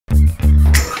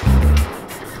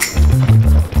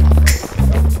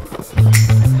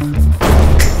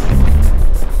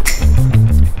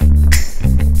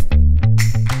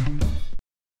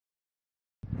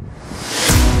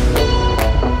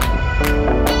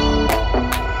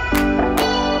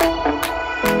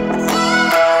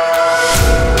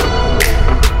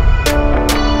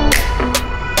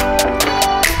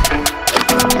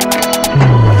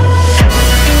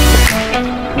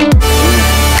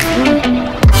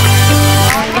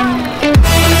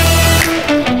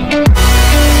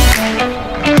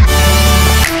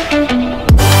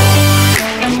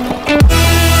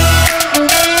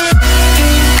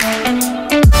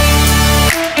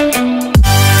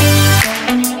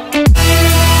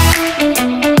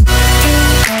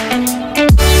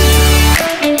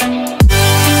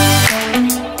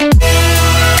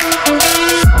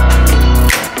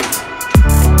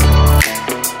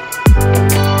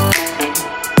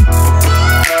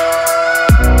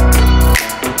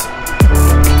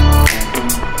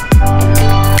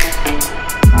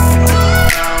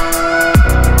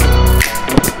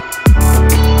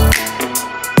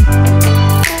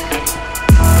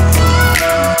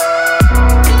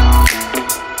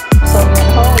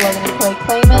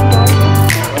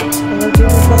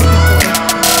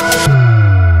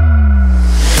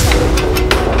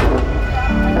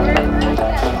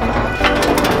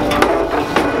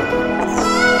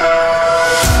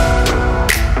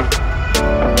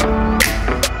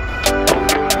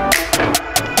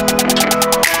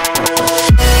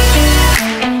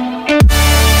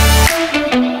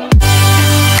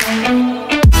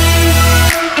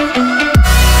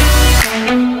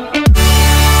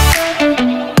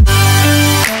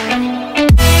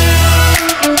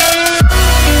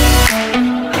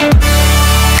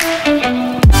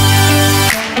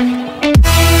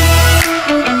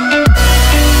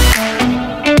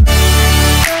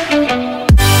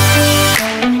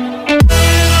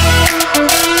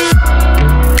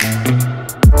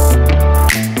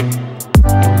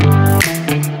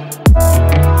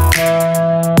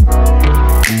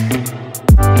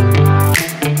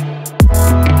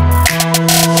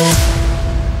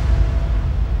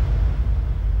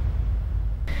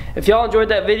if y'all enjoyed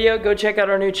that video, go check out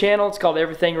our new channel. It's called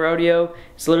Everything Rodeo.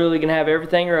 It's literally going to have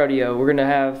everything rodeo. We're going to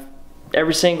have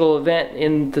every single event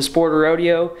in the sport of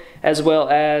rodeo, as well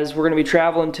as we're going to be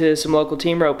traveling to some local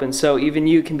team roping, so even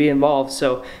you can be involved.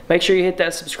 So make sure you hit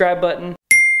that subscribe button.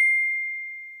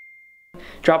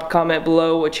 Drop a comment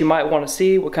below what you might want to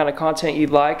see, what kind of content you'd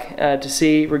like to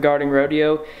see regarding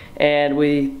rodeo, and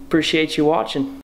we appreciate you watching.